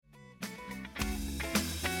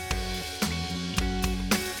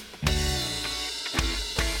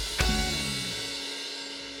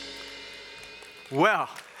Well,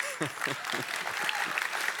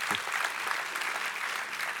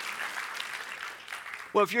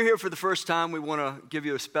 well, if you're here for the first time, we want to give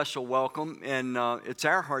you a special welcome, and it's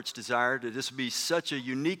our heart's desire that this be such a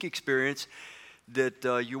unique experience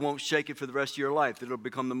that you won't shake it for the rest of your life, that it'll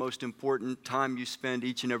become the most important time you spend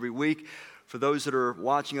each and every week. For those that are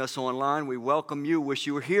watching us online, we welcome you. Wish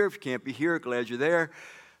you were here. If you can't be here, glad you're there.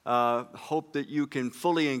 Hope that you can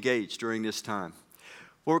fully engage during this time.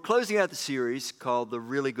 Well, we're closing out the series called The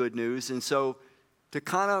Really Good News, and so to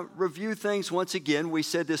kind of review things once again, we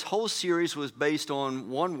said this whole series was based on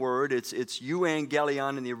one word. It's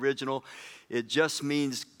euangelion in the original. It just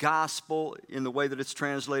means gospel in the way that it's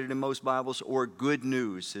translated in most Bibles, or good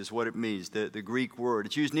news is what it means, the Greek word.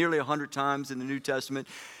 It's used nearly 100 times in the New Testament.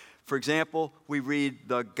 For example, we read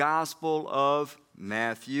the Gospel of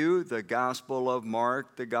Matthew, the Gospel of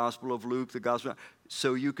Mark, the Gospel of Luke, the Gospel.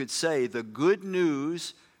 So you could say the good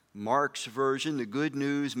news, Mark's version, the good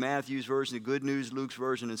news, Matthew's version, the good news, Luke's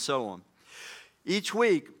version, and so on. Each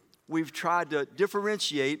week, we've tried to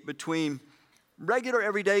differentiate between regular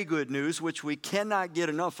everyday good news, which we cannot get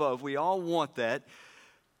enough of. We all want that.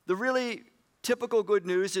 The really typical good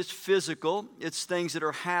news is physical. It's things that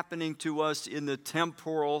are happening to us in the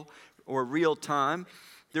temporal or real time.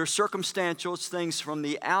 They're circumstantial. It's things from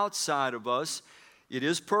the outside of us. It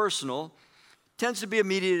is personal. Tends to be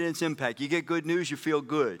immediate in its impact. You get good news, you feel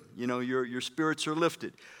good. You know, your spirits are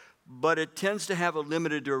lifted. But it tends to have a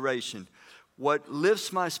limited duration. What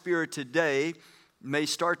lifts my spirit today may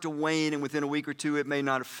start to wane, and within a week or two, it may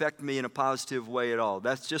not affect me in a positive way at all.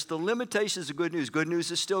 That's just the limitations of good news. Good news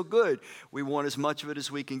is still good. We want as much of it as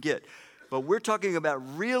we can get. But we're talking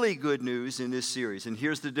about really good news in this series, and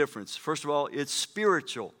here's the difference. First of all, it's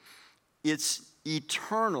spiritual. It's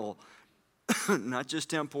eternal, not just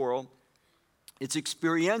temporal. It's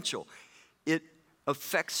experiential. It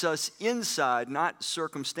affects us inside, not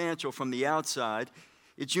circumstantial from the outside.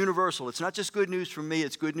 It's universal. It's not just good news for me.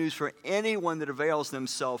 It's good news for anyone that avails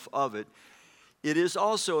themselves of it. It is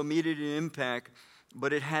also immediate in impact,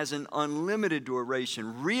 but it has an unlimited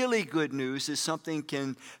duration. Really good news is something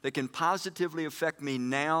that can positively affect me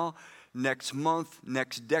now, next month,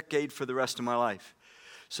 next decade, for the rest of my life.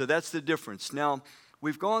 So that's the difference. Now,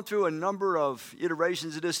 we've gone through a number of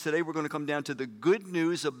iterations of this. Today we're going to come down to the good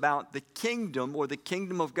news about the kingdom, or the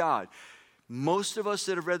kingdom of God. Most of us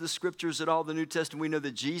that have read the scriptures at all, the New Testament, we know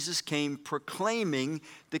that Jesus came proclaiming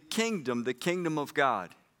the kingdom of God.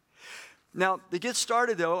 Now, to get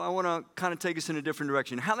started though, I want to kind of take us in a different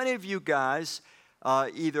direction. How many of you guys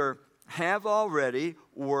either have already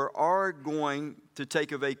or are going to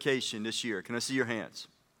take a vacation this year? Can I see your hands?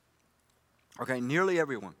 Okay, nearly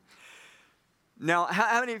everyone. Now,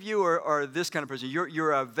 how many of you are this kind of person?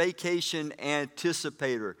 You're a vacation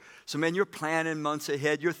anticipator. So, man, you're planning months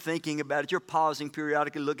ahead. You're thinking about it. You're pausing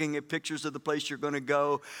periodically, looking at pictures of the place you're going to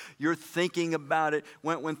go. You're thinking about it.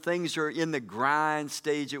 When things are in the grind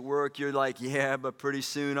stage at work, you're like, yeah, but pretty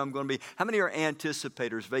soon I'm going to be. How many are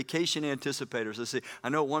anticipators, vacation anticipators? Let's see. I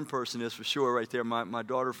know one person is for sure right there. My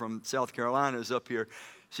daughter from South Carolina is up here.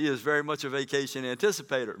 She is very much a vacation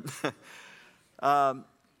anticipator.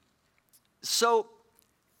 So,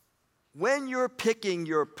 when you're picking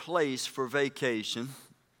your place for vacation,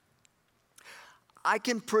 I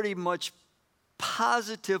can pretty much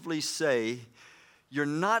positively say you're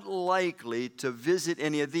not likely to visit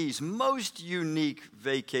any of these most unique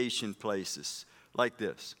vacation places like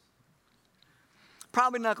this.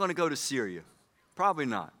 Probably not going to go to Syria. Probably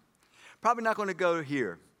not. Probably not going to go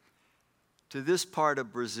here to this part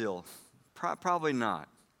of Brazil. Probably not.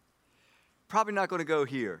 Probably not going to go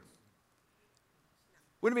here.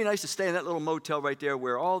 Wouldn't it be nice to stay in that little motel right there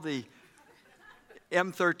where all the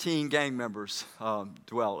M13 gang members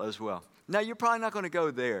dwell as well? Now, you're probably not going to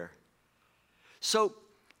go there. So,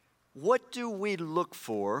 what do we look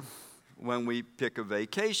for when we pick a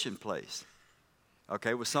vacation place?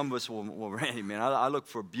 Okay, well, some of us will, Randy, man, I look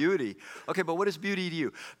for beauty. Okay, but what is beauty to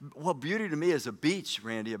you? Well, beauty to me is a beach,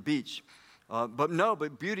 Randy, a beach.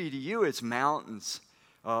 But beauty to you, it's mountains.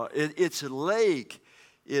 It's a lake.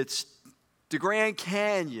 It's the Grand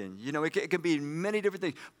Canyon. You know, it can be many different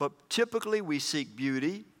things. But typically we seek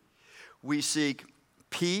beauty. We seek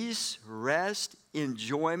peace, rest,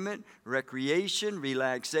 enjoyment, recreation,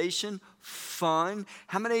 relaxation, fun.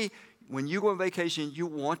 How many, when you go on vacation, you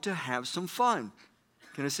want to have some fun?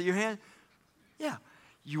 Can I see your hand? Yeah.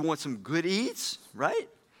 You want some good eats, right?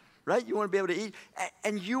 Right? You want to be able to eat.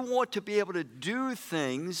 And you want to be able to do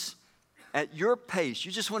things at your pace.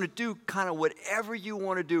 You just want to do kind of whatever you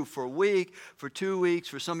want to do for a week, for 2 weeks.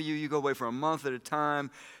 For some of you, you go away for a month at a time.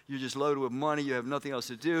 You're just loaded with money. You have nothing else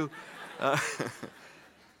to do.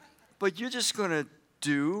 but you're just going to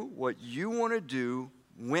do what you want to do,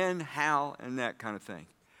 when, how, and that kind of thing.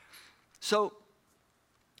 So,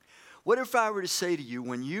 what if I were to say to you,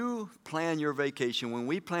 when you plan your vacation, when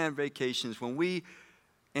we plan vacations, when we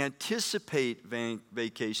anticipate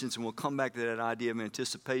vacations, and we'll come back to that idea of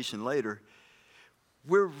anticipation later,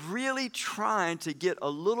 we're really trying to get a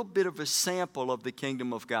little bit of a sample of the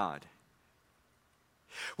kingdom of God.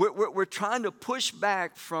 We're trying to push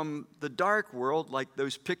back from the dark world, like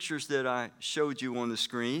those pictures that I showed you on the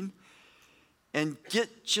screen, and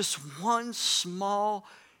get just one small,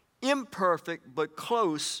 imperfect, but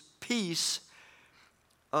close piece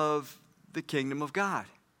of the kingdom of God.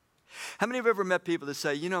 How many have ever met people that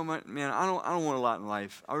say, you know, man, I don't want a lot in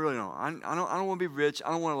life. I really don't. I don't want to be rich.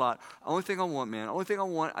 I don't want a lot. Only thing I want, man,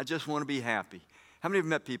 I just want to be happy. How many have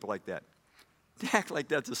met people like that? They act like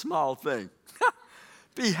that's a small thing.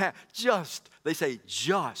 They say,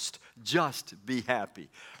 just be happy.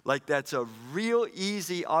 Like that's a real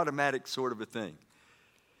easy, automatic sort of a thing.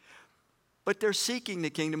 But they're seeking the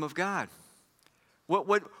kingdom of God.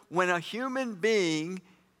 When a human being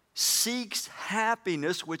seeks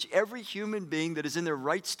happiness, which every human being that is in their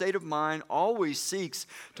right state of mind always seeks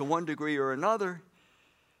to one degree or another,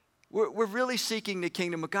 we're really seeking the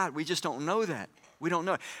kingdom of God. We just don't know that. We don't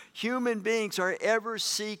know. Human beings are ever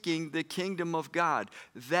seeking the kingdom of God.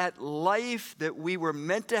 That life that we were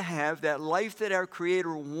meant to have, that life that our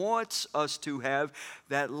Creator wants us to have,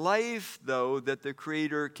 that life, though, that the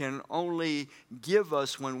Creator can only give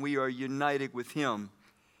us when we are united with Him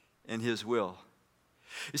and His will.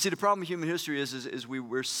 You see, the problem with human history is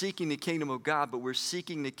we're seeking the kingdom of God, but we're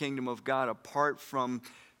seeking the kingdom of God apart from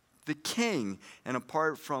the king and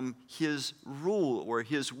apart from his rule or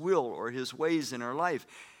his will or his ways in our life.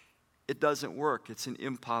 It doesn't work. It's an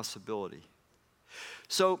impossibility.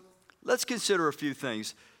 So let's consider a few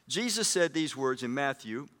things. Jesus said these words in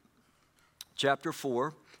Matthew chapter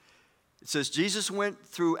 4. It says, Jesus went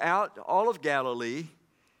throughout all of Galilee,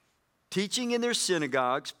 teaching in their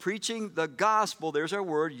synagogues, preaching the gospel, there's our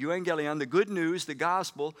word, euangelion, the good news, the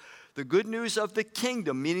gospel, the good news of the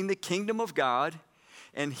kingdom, meaning the kingdom of God,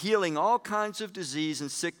 and healing all kinds of disease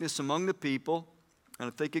and sickness among the people. And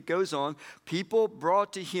I think it goes on. People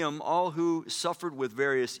brought to him all who suffered with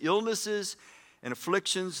various illnesses and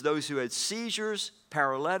afflictions, those who had seizures,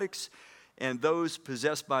 paralytics, and those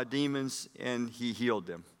possessed by demons, and he healed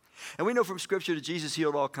them. And we know from Scripture that Jesus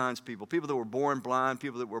healed all kinds of people. People that were born blind,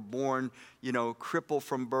 people that were born, crippled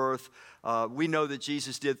from birth. We know that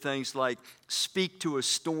Jesus did things like speak to a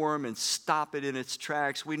storm and stop it in its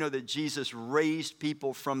tracks. We know that Jesus raised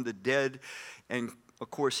people from the dead. And,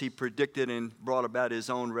 of course, he predicted and brought about his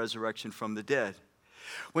own resurrection from the dead.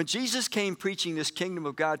 When Jesus came preaching this kingdom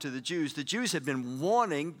of God to the Jews had been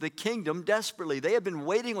wanting the kingdom desperately. They had been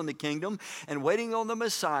waiting on the kingdom and waiting on the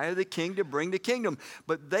Messiah, the king, to bring the kingdom.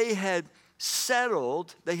 But they had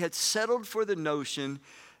settled for the notion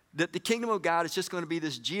that the kingdom of God is just going to be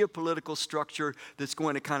this geopolitical structure that's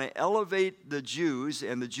going to kind of elevate the Jews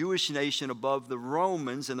and the Jewish nation above the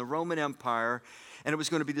Romans and the Roman Empire. And it was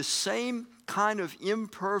going to be the same kind of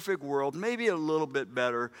imperfect world, maybe a little bit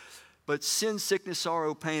better. But sin, sickness,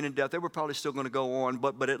 sorrow, pain, and death, they were probably still going to go on,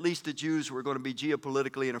 but at least the Jews were going to be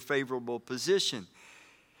geopolitically in a favorable position.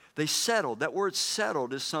 They settled. That word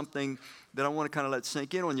settled is something that I want to kind of let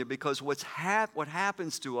sink in on you, because what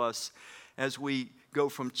happens to us as we go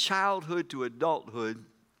from childhood to adulthood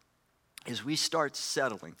is we start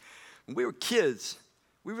settling. When we were kids,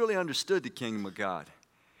 we really understood the kingdom of God.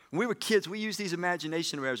 When we were kids, we used these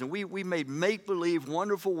imagination errors, and we made make-believe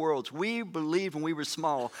wonderful worlds. We believed when we were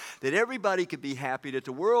small that everybody could be happy, that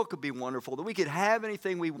the world could be wonderful, that we could have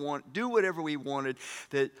anything we want, do whatever we wanted,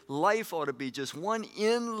 that life ought to be just one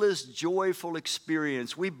endless, joyful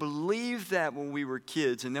experience. We believed that when we were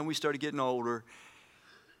kids, and then we started getting older,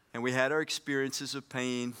 and we had our experiences of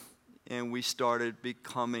pain, and we started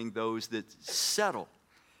becoming those that settle.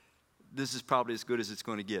 This is probably as good as it's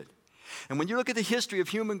going to get. And when you look at the history of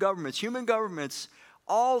human governments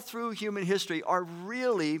all through human history are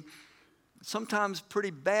really sometimes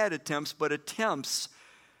pretty bad attempts, but attempts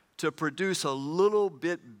to produce a little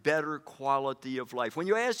bit better quality of life. When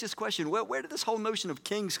you ask this question, where did this whole notion of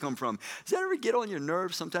kings come from? Does that ever get on your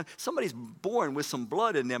nerves sometimes? Somebody's born with some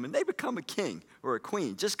blood in them, and they become a king or a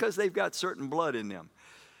queen just because they've got certain blood in them.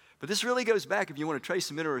 But this really goes back, if you want to trace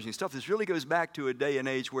some interesting stuff, this really goes back to a day and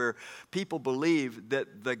age where people believed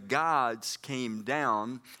that the gods came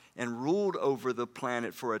down and ruled over the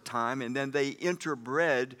planet for a time, and then they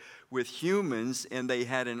interbred with humans, and they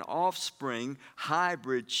had an offspring,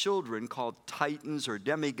 hybrid children called titans or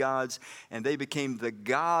demigods, and they became the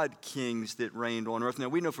god kings that reigned on earth. Now,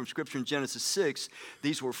 we know from Scripture in Genesis 6,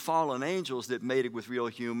 these were fallen angels that mated with real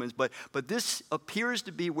humans, but this appears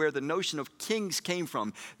to be where the notion of kings came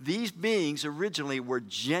from. These beings originally were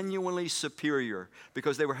genuinely superior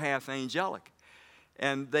because they were half angelic.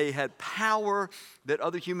 And they had power that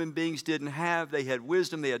other human beings didn't have. They had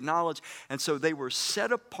wisdom, they had knowledge. And so they were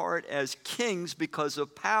set apart as kings because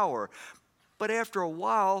of power. But after a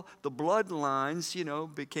while, the bloodlines,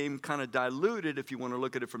 became kind of diluted, if you want to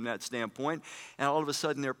look at it from that standpoint. And all of a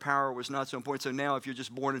sudden, their power was not so important. So now, if you're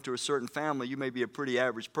just born into a certain family, you may be a pretty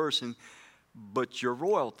average person, but you're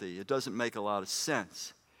royalty. It doesn't make a lot of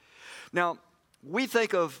sense. Now, we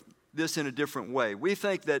think of this in a different way. We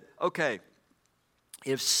think that, okay,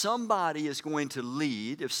 if somebody is going to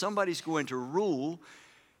lead, if somebody's going to rule,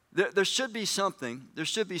 there should be something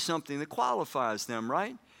that qualifies them,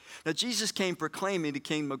 right? Now, Jesus came proclaiming the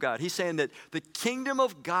kingdom of God. He's saying that the kingdom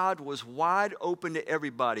of God was wide open to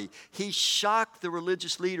everybody. He shocked the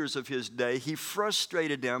religious leaders of his day. He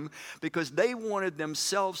frustrated them because they wanted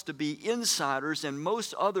themselves to be insiders and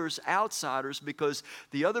most others outsiders because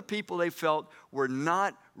the other people they felt were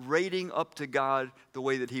not rating up to God the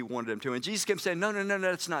way that he wanted them to. And Jesus kept saying, no,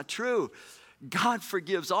 that's not true. God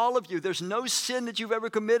forgives all of you. There's no sin that you've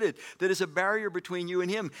ever committed that is a barrier between you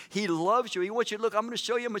and him. He loves you. He wants you to look, I'm going to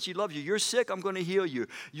show you how much he loves you. You're sick, I'm going to heal you.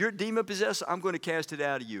 You're demon-possessed, I'm going to cast it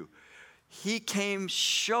out of you. He came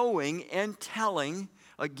showing and telling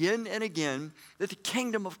again and again that the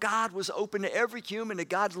kingdom of God was open to every human, that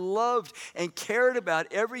God loved and cared about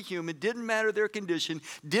every human. Didn't matter their condition,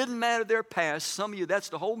 didn't matter their past. Some of you, that's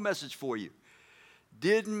the whole message for you.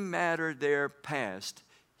 Didn't matter their past.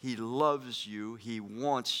 He loves you. He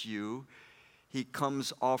wants you. He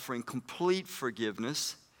comes offering complete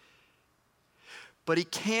forgiveness. But he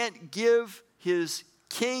can't give his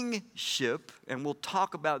kingship, and we'll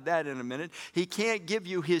talk about that in a minute. He can't give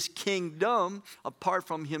you his kingdom apart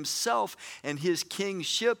from himself and his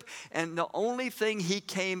kingship. And the only thing he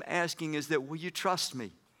came asking is that, will you trust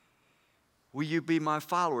me? Will you be my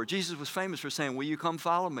follower? Jesus was famous for saying, will you come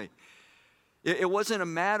follow me? It wasn't a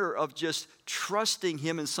matter of just trusting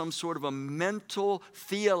him in some sort of a mental,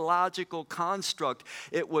 theological construct.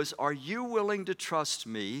 It was, are you willing to trust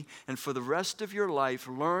me and for the rest of your life,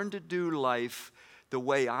 learn to do life the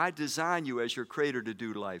way I design you as your creator to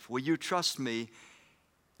do life? Will you trust me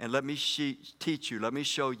and let me teach you, let me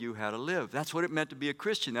show you how to live? That's what it meant to be a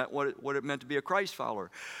Christian. That's what it meant to be a Christ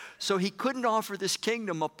follower. So he couldn't offer this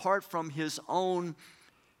kingdom apart from his own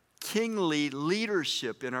kingly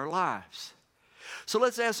leadership in our lives. So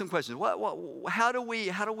let's ask some questions. How do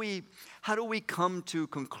we come to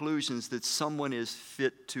conclusions that someone is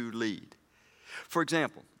fit to lead? For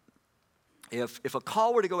example, if a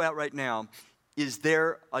call were to go out right now, is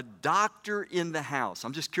there a doctor in the house?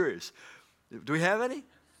 I'm just curious. Do we have any?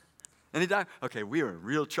 Any doctor? Okay, we are in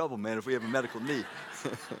real trouble, man, if we have a medical need.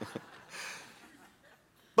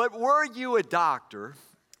 But were you a doctor,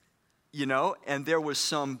 and there was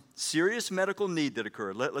some serious medical need that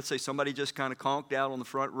occurred. Let's say somebody just kind of conked out on the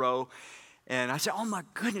front row. And I said, oh my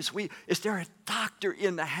goodness, is there a doctor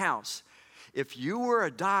in the house? If you were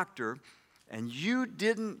a doctor and you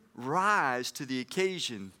didn't rise to the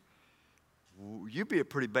occasion, you'd be a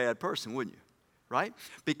pretty bad person, wouldn't you? Right?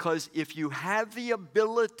 Because if you have the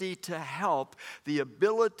ability to help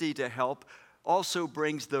also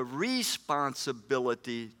brings the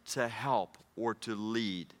responsibility to help or to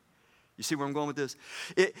lead. You see where I'm going with this?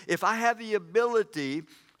 If I have the ability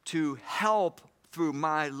to help through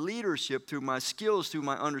my leadership, through my skills, through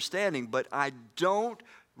my understanding, but I don't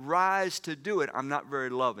rise to do it, I'm not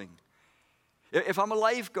very loving. If I'm a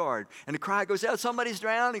lifeguard and the cry goes out, somebody's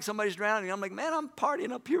drowning, I'm like, man, I'm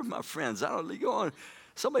partying up here with my friends. I don't go on.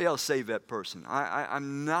 Somebody else save that person.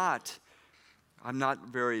 I'm not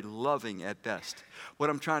very loving at best.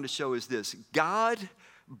 What I'm trying to show is this. God,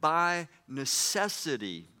 by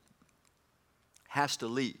necessity, has to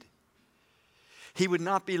lead. He would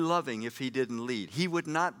not be loving if he didn't lead. He would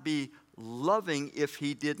not be loving if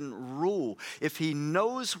he didn't rule. If he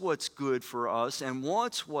knows what's good for us and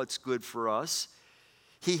wants what's good for us,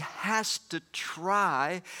 he has to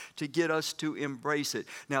try to get us to embrace it.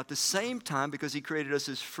 Now, at the same time, because he created us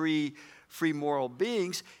as free moral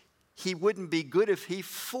beings, he wouldn't be good if he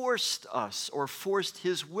forced us or forced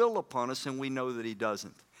his will upon us, and we know that he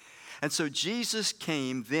doesn't. And so Jesus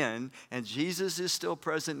came then, and Jesus is still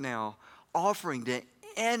present now, offering to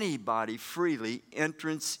anybody freely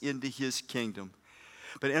entrance into his kingdom.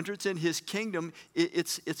 But entrance in his kingdom,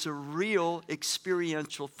 it's a real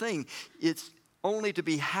experiential thing. It's only to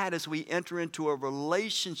be had as we enter into a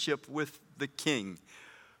relationship with the King,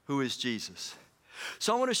 who is Jesus.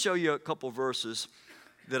 So I want to show you a couple verses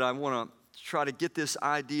that I want to try to get this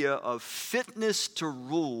idea of fitness to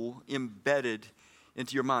rule embedded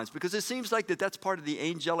into your minds. Because it seems like that's part of the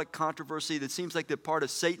angelic controversy. That seems like that part of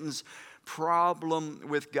Satan's problem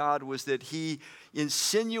with God was that he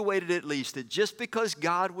insinuated at least that just because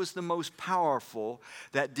God was the most powerful,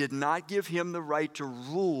 that did not give him the right to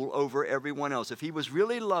rule over everyone else. If he was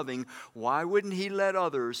really loving, why wouldn't he let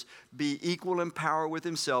others be equal in power with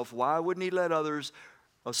himself? Why wouldn't he let others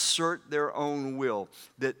assert their own will?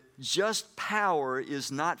 That just power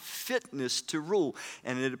is not fitness to rule.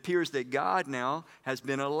 And it appears that God now has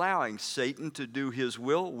been allowing Satan to do his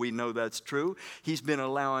will. We know that's true. He's been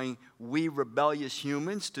allowing we rebellious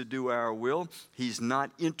humans to do our will. He's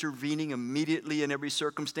not intervening immediately in every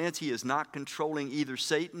circumstance. He is not controlling either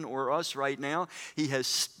Satan or us right now. He has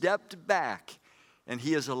stepped back and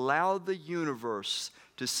he has allowed the universe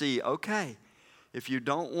to see, okay, if you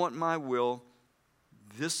don't want my will,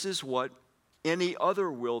 this is what any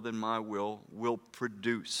other will than my will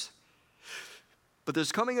produce. But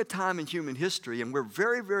there's coming a time in human history, and we're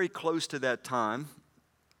very, very close to that time,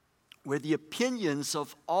 where the opinions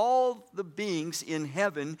of all the beings in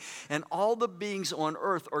heaven and all the beings on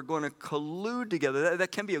earth are going to collude together.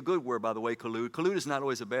 That can be a good word, by the way, collude. Collude is not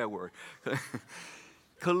always a bad word.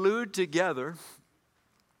 Collude together,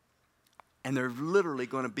 and they're literally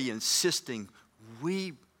going to be insisting,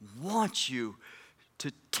 we want you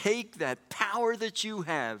to take that power that you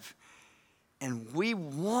have, and we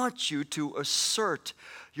want you to assert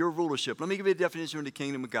your rulership. Let me give you a definition of the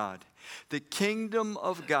kingdom of God. The kingdom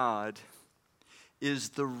of God is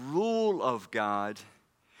the rule of God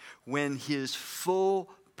when his full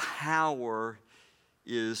power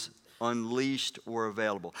is unleashed or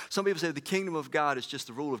available. Some people say the kingdom of God is just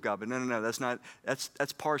the rule of God, but no,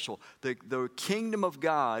 that's partial. The kingdom of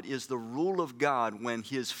God is the rule of God when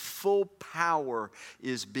his full power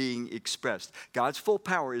is being expressed. God's full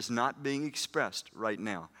power is not being expressed right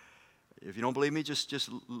now. If you don't believe me, just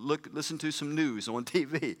listen to some news on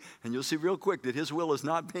TV, and you'll see real quick that his will is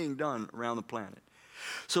not being done around the planet.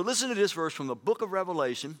 So listen to this verse from the book of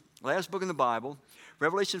Revelation, last book in the Bible.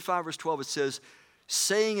 Revelation 5, verse 12, it says,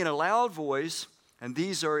 saying in a loud voice, and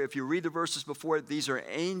these are, if you read the verses before it, these are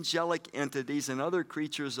angelic entities and other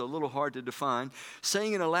creatures a little hard to define,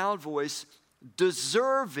 saying in a loud voice,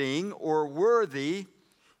 deserving or worthy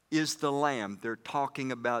is the Lamb. They're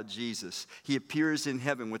talking about Jesus. He appears in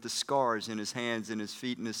heaven with the scars in his hands and his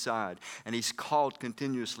feet and his side, and he's called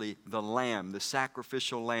continuously the Lamb, the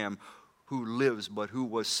sacrificial Lamb who lives but who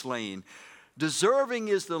was slain. Deserving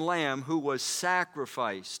is the Lamb who was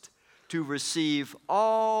sacrificed to receive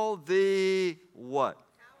all the what? Power.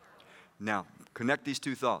 Now, connect these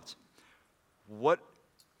two thoughts. What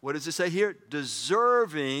does it say here?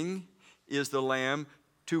 Deserving is the Lamb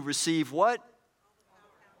to receive what?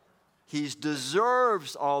 He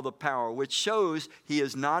deserves all the power, which shows he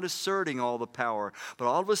is not asserting all the power. But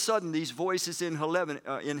all of a sudden, these voices in heaven,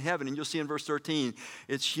 and you'll see in verse 13,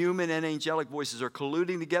 it's human and angelic voices are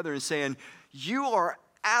colluding together and saying, you are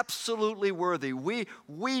absolutely worthy.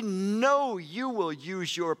 We know you will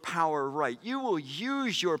use your power right. You will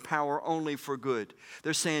use your power only for good.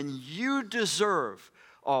 They're saying you deserve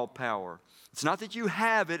all power. It's not that you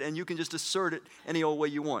have it and you can just assert it any old way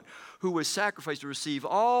you want. Who was sacrificed to receive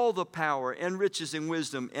all the power and riches and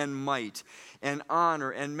wisdom and might and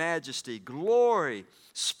honor and majesty, glory,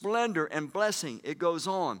 splendor and blessing. It goes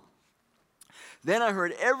on. Then I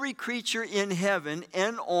heard every creature in heaven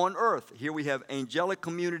and on earth. Here we have angelic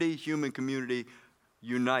community, human community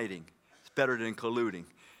uniting. It's better than colluding.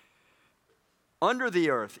 Under the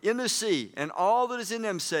earth, in the sea, and all that is in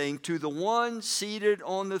them, saying, to the one seated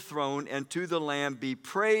on the throne and to the Lamb be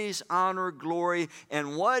praise, honor, glory,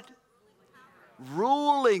 and what?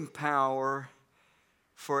 Ruling power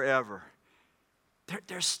forever.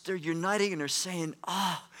 They're uniting and they're saying,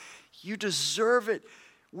 you deserve it.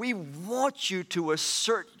 We want you to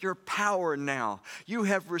assert your power now. You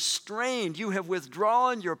have restrained, you have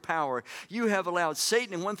withdrawn your power. You have allowed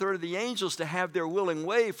Satan and 1/3 of the angels to have their willing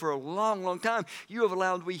way for a long, long time. You have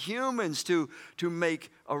allowed we humans to make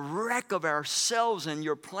a wreck of ourselves and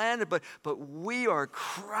your planet, but we are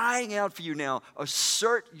crying out for you now.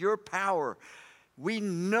 Assert your power. We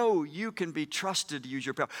know you can be trusted to use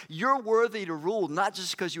your power. You're worthy to rule, not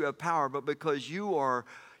just because you have power, but because you are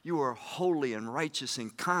holy and righteous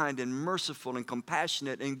and kind and merciful and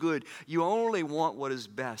compassionate and good. You only want what is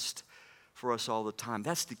best for us all the time.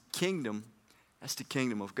 That's the kingdom. That's the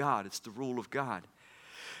kingdom of God. It's the rule of God.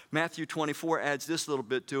 Matthew 24 adds this little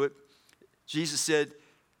bit to it. Jesus said,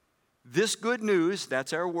 this good news,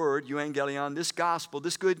 that's our word, euangelion, this gospel,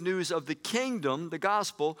 this good news of the kingdom, the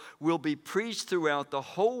gospel, will be preached throughout the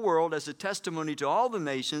whole world as a testimony to all the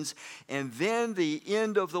nations, and then the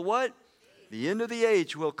end of the what? The end of the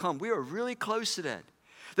age will come. We are really close to that.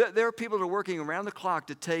 There are people that are working around the clock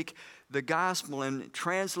to take the gospel and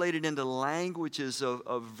translate it into languages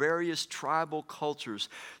of various tribal cultures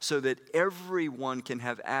so that everyone can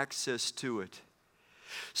have access to it.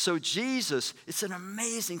 So Jesus, it's an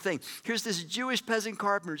amazing thing. Here's this Jewish peasant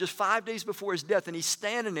carpenter just 5 days before his death, and he's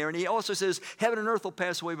standing there, and he also says, heaven and earth will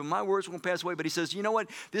pass away, but my words won't pass away. But he says, you know what?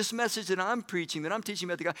 This message that I'm preaching, that I'm teaching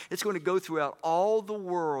about the God, it's going to go throughout all the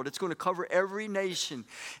world. It's going to cover every nation.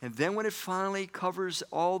 And then when it finally covers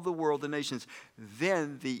all the world, the nations,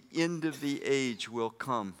 then the end of the age will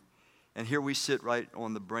come. And here we sit right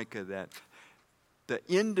on the brink of that. The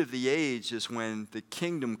end of the age is when the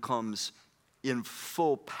kingdom comes in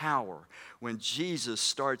full power, when Jesus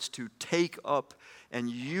starts to take up and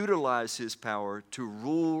utilize his power to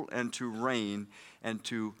rule and to reign and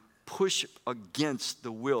to push against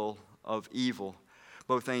the will of evil,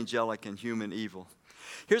 both angelic and human evil.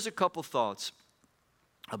 Here's a couple thoughts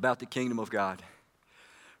about the kingdom of God.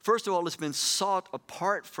 First of all, it's been sought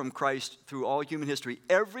apart from Christ through all human history.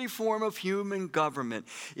 Every form of human government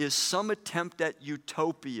is some attempt at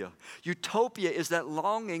utopia. Utopia is that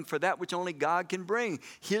longing for that which only God can bring.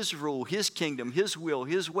 His rule, his kingdom, his will,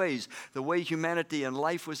 his ways, the way humanity and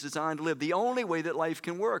life was designed to live, the only way that life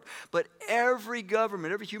can work. But every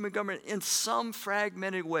government, every human government, in some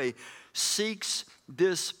fragmented way, seeks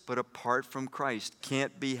this, but apart from Christ,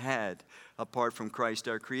 can't be had apart from Christ,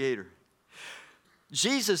 our Creator.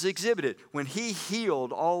 Jesus exhibited when he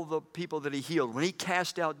healed all the people that he healed, when he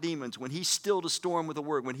cast out demons, when he stilled a storm with a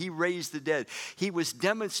word, when he raised the dead. He was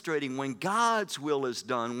demonstrating when God's will is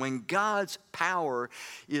done, when God's power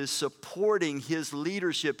is supporting his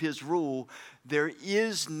leadership, his rule, there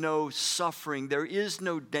is no suffering, there is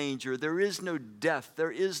no danger, there is no death,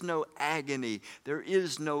 there is no agony, there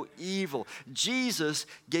is no evil. Jesus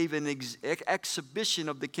gave an exhibition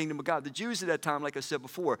of the kingdom of God. The Jews at that time, like I said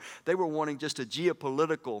before, they were wanting just a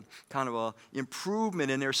geopolitical kind of a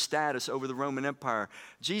improvement in their status over the Roman Empire.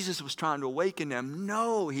 Jesus was trying to awaken them.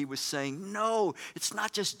 No, he was saying, no, it's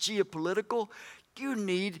not just geopolitical. You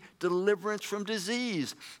need deliverance from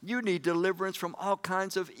disease. You need deliverance from all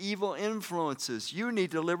kinds of evil influences. You need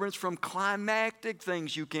deliverance from climactic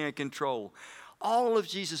things you can't control. All of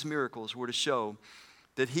Jesus' miracles were to show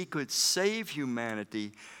that he could save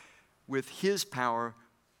humanity with his power.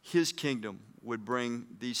 His kingdom would bring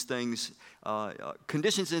these things,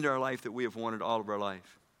 conditions into our life that we have wanted all of our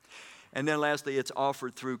life. And then lastly, it's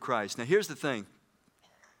offered through Christ. Now here's the thing.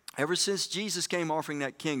 Ever since Jesus came offering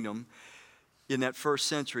that kingdom, in that first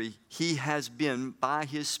century, he has been, by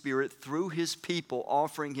his Spirit, through his people,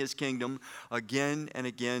 offering his kingdom again and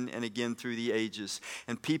again and again through the ages.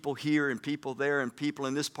 And people here and people there and people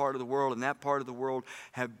in this part of the world and that part of the world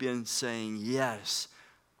have been saying, yes,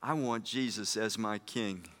 I want Jesus as my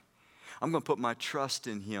king. I'm going to put my trust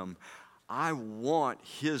in him. I want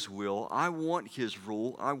his will. I want his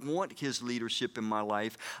rule. I want his leadership in my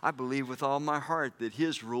life. I believe with all my heart that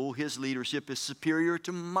his rule, his leadership is superior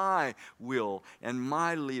to my will and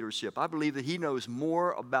my leadership. I believe that he knows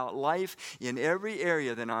more about life in every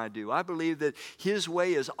area than I do. I believe that his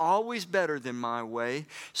way is always better than my way,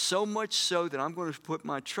 so much so that I'm going to put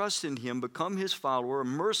my trust in him, become his follower,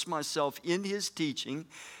 immerse myself in his teaching,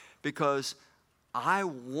 because I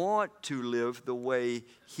want to live the way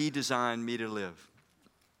he designed me to live.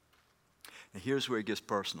 And here's where it gets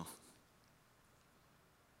personal.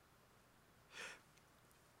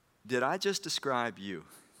 Did I just describe you?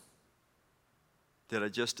 Did I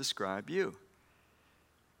just describe you?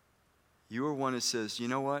 You are one that says, you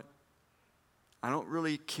know what? I don't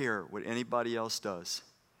really care what anybody else does.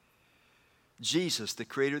 Jesus, the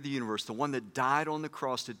creator of the universe, the one that died on the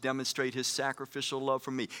cross to demonstrate his sacrificial love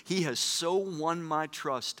for me, he has so won my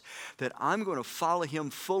trust that I'm going to follow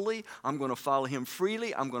him fully. I'm going to follow him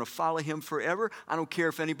freely. I'm going to follow him forever. I don't care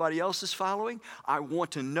if anybody else is following. I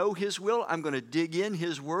want to know his will. I'm going to dig in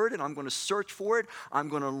his word and I'm going to search for it. I'm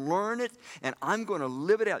going to learn it and I'm going to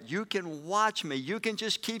live it out. You can watch me. You can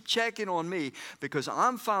just keep checking on me because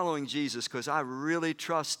I'm following Jesus because I really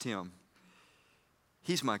trust him.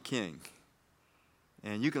 He's my king.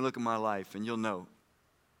 And you can look at my life and you'll know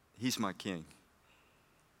he's my king.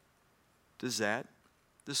 Does that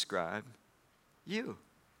describe you?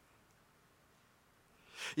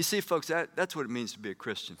 You see, folks, that's what it means to be a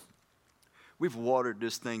Christian. We've watered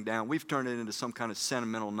this thing down. We've turned it into some kind of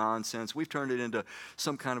sentimental nonsense. We've turned it into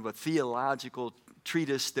some kind of a theological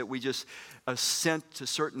treatise that we just assent to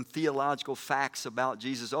certain theological facts about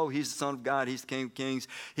Jesus. Oh, he's the Son of God. He's the King of Kings.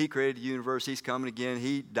 He created the universe. He's coming again.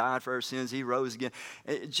 He died for our sins. He rose again.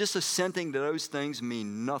 Just assenting to those things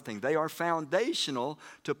mean nothing. They are foundational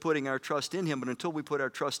to putting our trust in him. But until we put our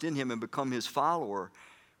trust in him and become his follower,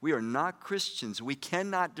 we are not Christians. We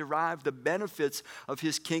cannot derive the benefits of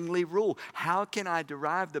his kingly rule. How can I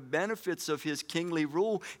derive the benefits of his kingly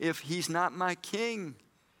rule if he's not my king?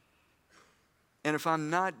 And if I'm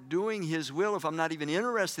not doing his will, if I'm not even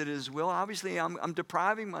interested in his will, obviously I'm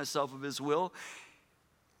depriving myself of his will,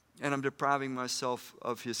 and I'm depriving myself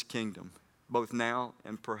of his kingdom, both now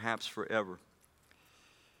and perhaps forever.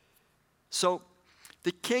 So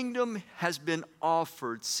the kingdom has been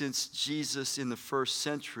offered since Jesus in the first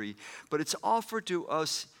century, but it's offered to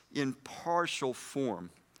us in partial form.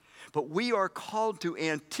 But we are called to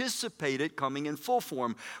anticipate it coming in full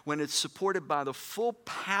form when it's supported by the full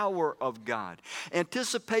power of God.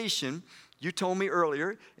 Anticipation, you told me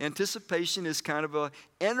earlier, anticipation is kind of a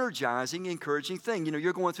energizing, encouraging thing. You know,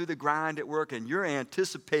 you're going through the grind at work and you're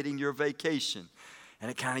anticipating your vacation. And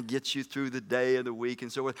it kind of gets you through the day or the week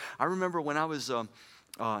and so forth. I remember when I was an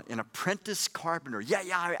apprentice carpenter.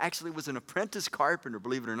 I actually was an apprentice carpenter,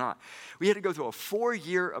 believe it or not. We had to go through a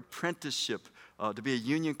 4-year apprenticeship to be a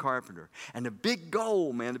union carpenter. And the big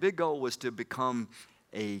goal was to become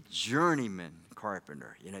a journeyman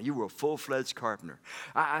carpenter. You know, you were a full-fledged carpenter.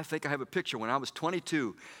 I think I have a picture when I was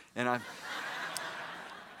 22, and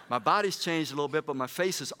my body's changed a little bit, but my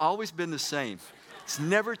face has always been the same. It's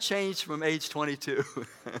never changed from age 22.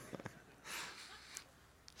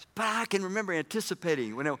 But I can remember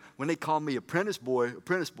anticipating when they called me apprentice boy,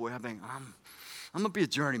 I think, I'm going to be a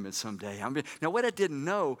journeyman someday. Now, what I didn't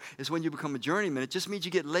know is when you become a journeyman, it just means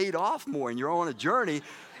you get laid off more and you're on a journey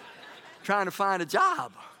trying to find a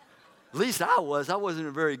job. At least I was. I wasn't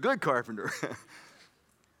a very good carpenter.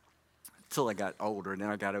 Until I got older, and then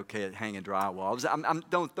I got okay at hanging drywall.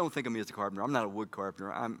 Don't think of me as a carpenter. I'm not a wood carpenter.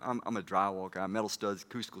 I'm a drywall guy, metal studs,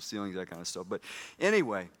 acoustical ceilings, that kind of stuff. But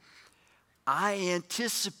anyway, I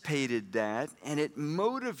anticipated that, and it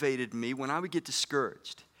motivated me when I would get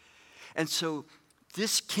discouraged. And so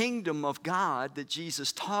this kingdom of God that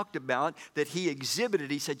Jesus talked about, that he exhibited,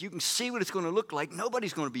 he said, you can see what it's going to look like.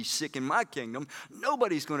 Nobody's going to be sick in my kingdom.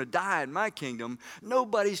 Nobody's going to die in my kingdom.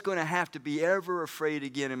 Nobody's going to have to be ever afraid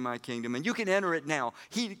again in my kingdom. And you can enter it now.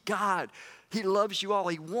 God, he loves you all.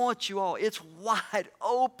 He wants you all. It's wide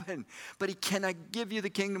open. But he cannot give you the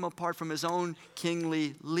kingdom apart from his own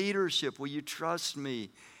kingly leadership. Will you trust me?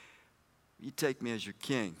 You take me as your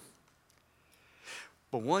king.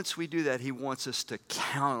 But once we do that, he wants us to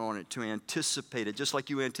count on it, to anticipate it, just like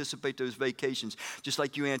you anticipate those vacations, just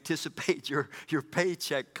like you anticipate your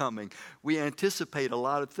paycheck coming. We anticipate a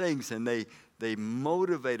lot of things, and they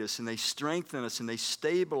motivate us, and they strengthen us, and they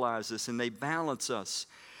stabilize us, and they balance us.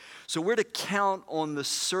 So we're to count on the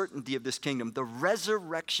certainty of this kingdom. The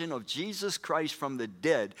resurrection of Jesus Christ from the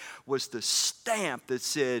dead was the stamp that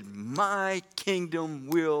said, my kingdom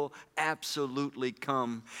will absolutely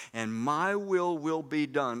come, and my will be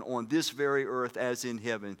done on this very earth as in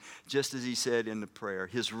heaven, just as he said in the prayer.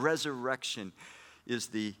 His resurrection is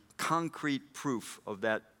the concrete proof of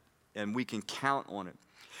that, and we can count on it.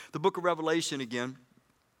 The book of Revelation again,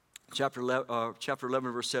 chapter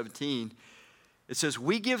 11, verse 17, it says,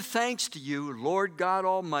 we give thanks to you, Lord God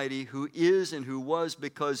Almighty, who is and who was,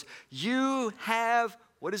 because you have,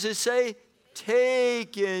 what does it say?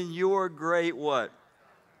 Taken your great what?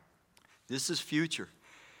 This is future.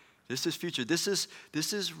 This is future. This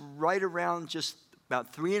is right around just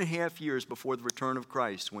about 3.5 years before the return of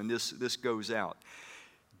Christ when this goes out.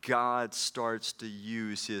 God starts to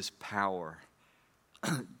use his power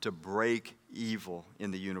to break evil in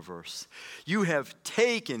the universe. You have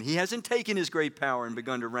taken, he hasn't taken his great power and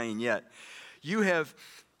begun to reign yet. You have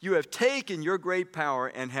taken your great power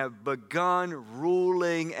and have begun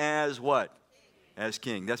ruling as what? As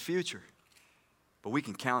king. That's future. But we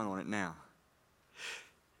can count on it now.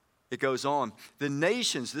 It goes on. The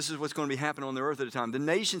nations, this is what's going to be happening on the earth at the time. The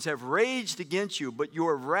nations have raged against you, but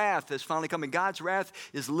your wrath has finally come. And God's wrath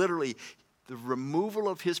is literally the removal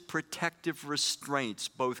of his protective restraints,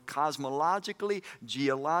 both cosmologically,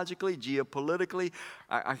 geologically, geopolitically.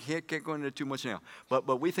 I can't go into too much now.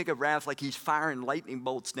 But we think of wrath like he's firing lightning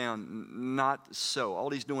bolts down. Not so. All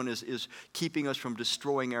he's doing is keeping us from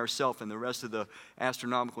destroying ourselves and the rest of the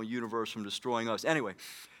astronomical universe from destroying us. Anyway,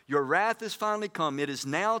 your wrath has finally come. It is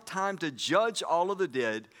now time to judge all of the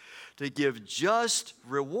dead, to give just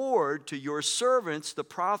reward to your servants, the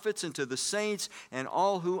prophets, and to the saints, and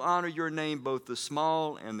all who honor your name, both the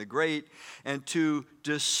small and the great, and to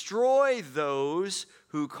destroy those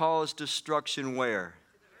who cause destruction where?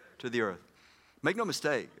 To the earth. Make no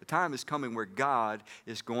mistake, a time is coming where God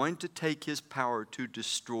is going to take his power to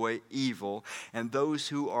destroy evil and those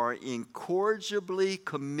who are incorrigibly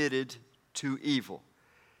committed to evil.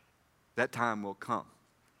 That time will come.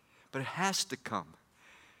 But it has to come.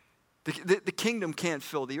 The kingdom can't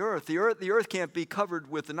fill the earth. The earth can't be covered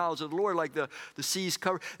with the knowledge of the Lord like the seas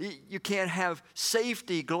cover. You can't have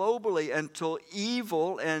safety globally until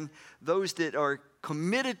evil and those that are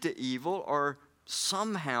committed to evil are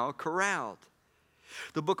somehow corralled.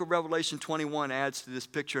 The book of Revelation 21 adds to this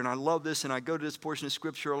picture, and I love this, and I go to this portion of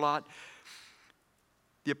Scripture a lot.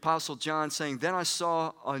 The Apostle John saying, "Then I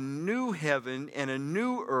saw a new heaven and a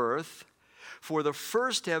new earth, for the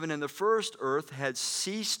first heaven and the first earth had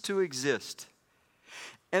ceased to exist,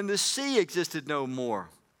 and the sea existed no more."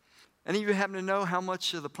 Any of you happen to know how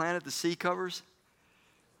much of the planet the sea covers?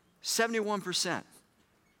 71%.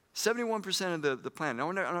 71% of the planet.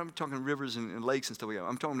 I'm not talking rivers and lakes and stuff like that.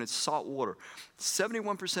 I'm talking it's salt water.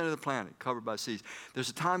 71% of the planet covered by seas. There's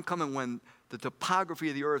a time coming when the topography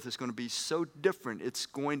of the earth is going to be so different. It's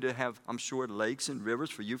going to have, I'm sure, lakes and rivers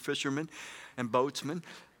for you fishermen and boatsmen,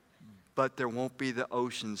 but there won't be the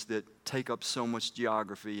oceans that take up so much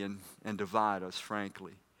geography and divide us,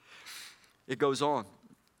 frankly. It goes on.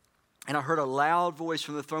 And I heard a loud voice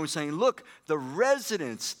from the throne saying, "Look, the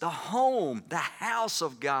residence, the home, the house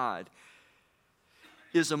of God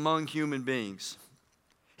is among human beings.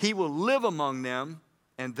 He will live among them,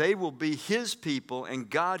 and they will be his people, and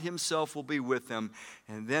God himself will be with them."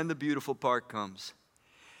 And then the beautiful part comes.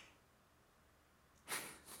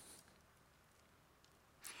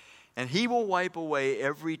 "And he will wipe away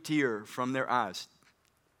every tear from their eyes."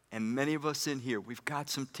 And many of us in here, we've got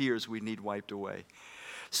some tears we need wiped away.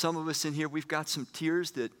 Some of us in here, we've got some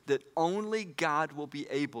tears that only God will be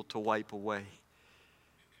able to wipe away.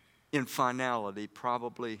 In finality,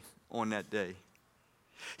 probably on that day.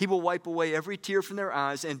 "He will wipe away every tear from their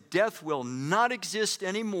eyes, and death will not exist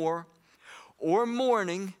anymore, or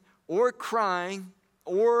mourning, or crying,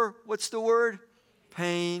 or," what's the word?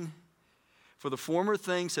 "Pain. For the former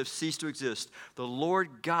things have ceased to exist. The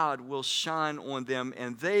Lord God will shine on them,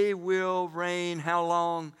 and they will reign," how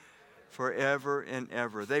long? "Forever and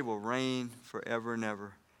ever." They will reign forever and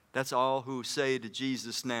ever. That's all who say to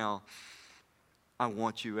Jesus now, "I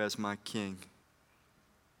want you as my king.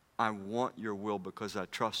 I want your will because I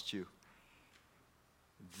trust you."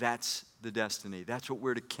 That's the destiny. That's what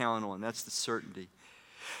we're to count on. That's the certainty.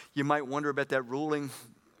 You might wonder about that ruling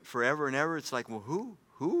forever and ever. It's like, well, who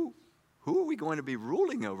are we going to be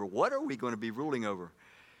ruling over? What are we going to be ruling over?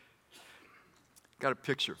 Got a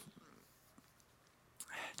picture.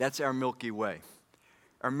 That's our Milky Way.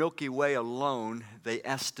 Our Milky Way alone, they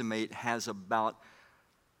estimate, has about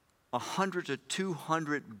 100 to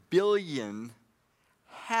 200 billion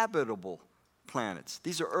habitable planets.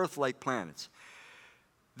 These are Earth-like planets.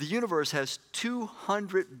 The universe has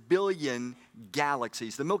 200 billion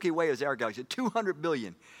galaxies. The Milky Way is our galaxy, 200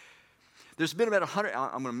 billion. There's been about 100,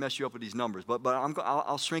 I'm going to mess you up with these numbers, but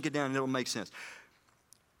I'll shrink it down and it'll make sense.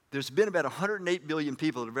 There's been about 108 billion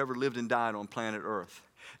people that have ever lived and died on planet Earth.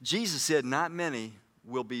 Jesus said not many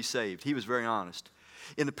will be saved. He was very honest.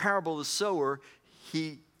 In the parable of the sower,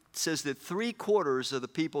 he says that 3/4 of the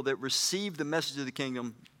people that receive the message of the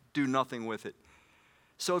kingdom do nothing with it.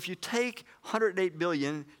 So if you take 108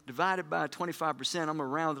 billion divided by 25%, I'm going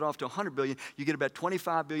to round it off to 100 billion, you get about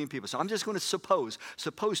 25 billion people. So I'm just going to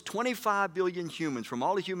suppose 25 billion humans from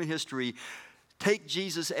all of human history take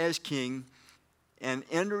Jesus as king and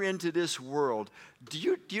enter into this world. Do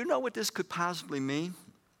you know what this could possibly mean?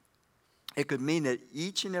 It could mean that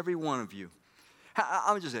each and every one of you,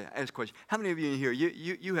 I'll just ask a question. How many of you in here,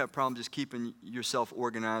 you have problems just keeping yourself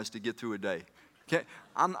organized to get through a day? Okay,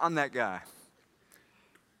 I'm that guy.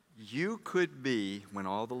 You could be, when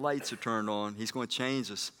all the lights are turned on, he's going to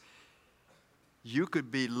change us. You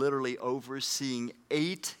could be literally overseeing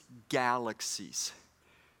 8 galaxies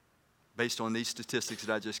based on these statistics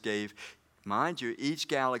that I just gave. Mind you, each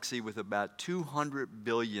galaxy with about 200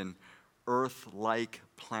 billion Earth-like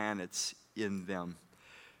planets in them.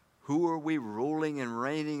 Who are we ruling and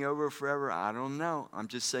reigning over forever? I don't know. I'm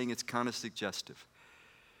just saying it's kind of suggestive.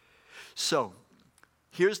 So,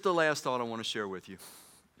 here's the last thought I want to share with you.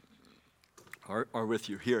 Or with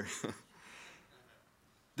you here.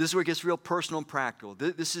 This is where it gets real personal and practical.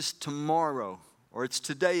 This is tomorrow, or it's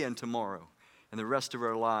today and tomorrow, and the rest of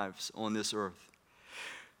our lives on this earth.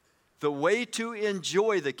 The way to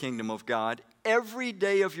enjoy the kingdom of God every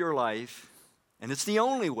day of your life, and it's the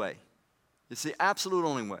only way, it's the absolute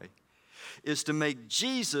only way, is to make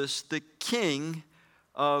Jesus the king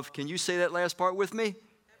of, can you say that last part with me?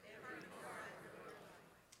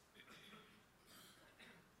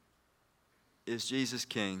 Is Jesus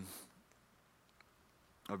king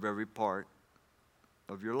of every part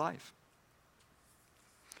of your life?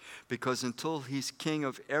 Because until he's king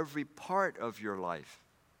of every part of your life,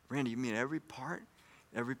 Randy, you mean every part?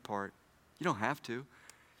 Every part. You don't have to,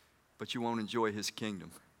 but you won't enjoy his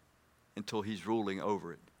kingdom until he's ruling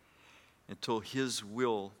over it. Until his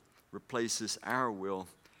will replaces our will,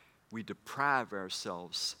 we deprive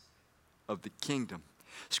ourselves of the kingdom.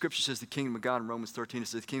 Scripture says the kingdom of God in Romans 13, it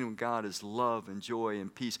says the kingdom of God is love and joy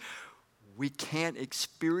and peace. We can't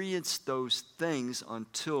experience those things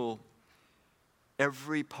until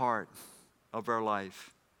every part of our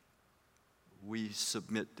life we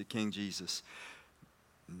submit to King Jesus.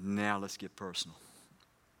 Now let's get personal.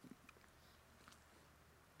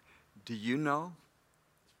 Do you know?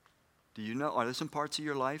 Are there some parts of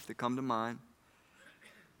your life that come to mind?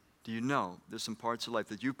 Do you know there's some parts of life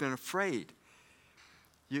that you've been afraid?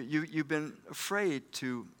 You've been afraid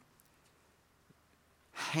to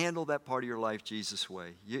handle that part of your life Jesus'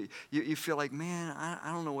 way. You feel like, man,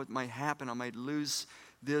 I don't know what might happen. I might lose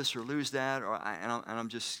this or lose that, and I'm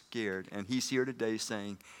just scared. And he's here today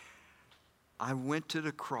saying, I went to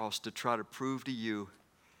the cross to try to prove to you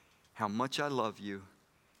how much I love you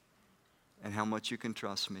and how much you can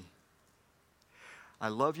trust me. I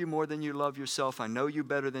love you more than you love yourself. I know you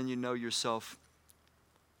better than you know yourself.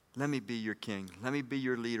 Let me be your king. Let me be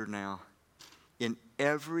your leader now in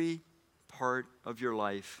every part of your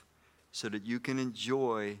life so that you can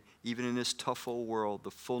enjoy, even in this tough old world,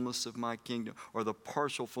 the fullness of my kingdom, or the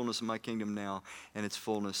partial fullness of my kingdom now and its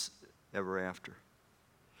fullness ever after.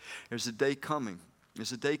 There's a day coming.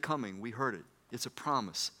 There's a day coming. We heard it. It's a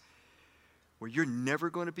promise where you're never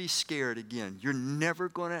going to be scared again. You're never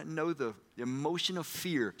going to know the emotion of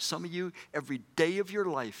fear. Some of you, every day of your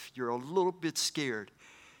life, you're a little bit scared.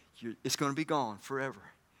 It's going to be gone forever.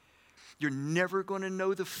 You're never going to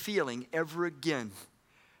know the feeling ever again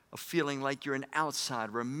of feeling like you're an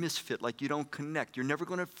outsider, a misfit, like you don't connect. You're never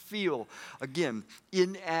going to feel, again,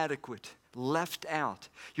 inadequate, left out.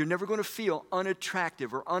 You're never going to feel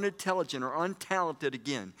unattractive or unintelligent or untalented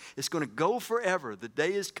again. It's going to go forever. The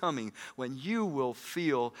day is coming when you will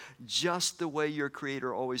feel just the way your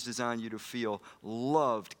Creator always designed you to feel: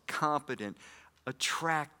 loved, competent,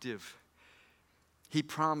 attractive. He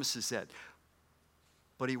promises that.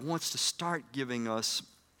 But he wants to start giving us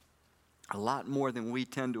a lot more than we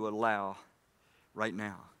tend to allow right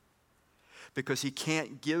now. Because he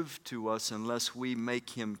can't give to us unless we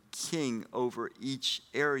make him king over each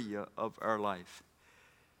area of our life.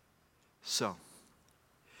 So,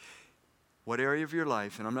 what area of your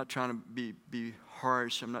life, and I'm not trying to be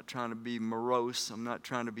harsh, I'm not trying to be morose, I'm not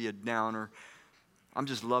trying to be a downer. I'm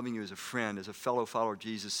just loving you as a friend, as a fellow follower of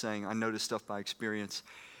Jesus, saying, I know this stuff by experience,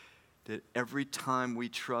 that every time we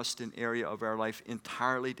trust an area of our life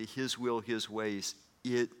entirely to his will, his ways,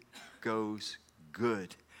 it goes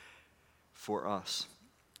good for us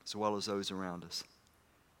as well as those around us.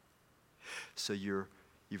 So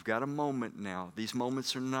you've got a moment now. These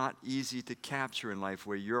moments are not easy to capture in life,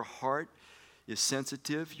 where your heart is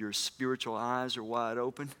sensitive, your spiritual eyes are wide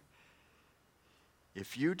open.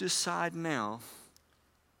 If you decide now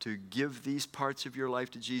to give these parts of your life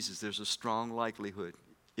to Jesus, there's a strong likelihood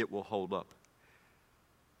it will hold up.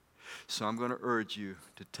 So I'm going to urge you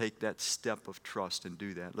to take that step of trust and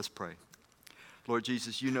do that. Let's pray. Lord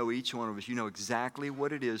Jesus, you know each one of us. You know exactly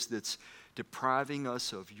what it is that's depriving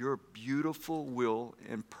us of your beautiful will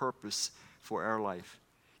and purpose for our life.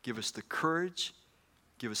 Give us the courage,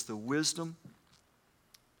 give us the wisdom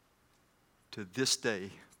to this day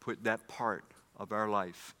put that part of our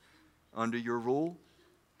life under your rule.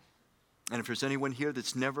 And if there's anyone here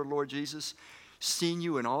that's never, Lord Jesus, seen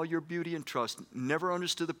you in all your beauty and trust, never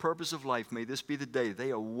understood the purpose of life, may this be the day they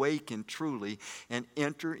awaken truly and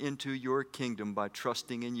enter into your kingdom by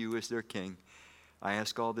trusting in you as their King. I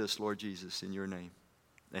ask all this, Lord Jesus, in your name.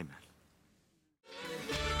 Amen.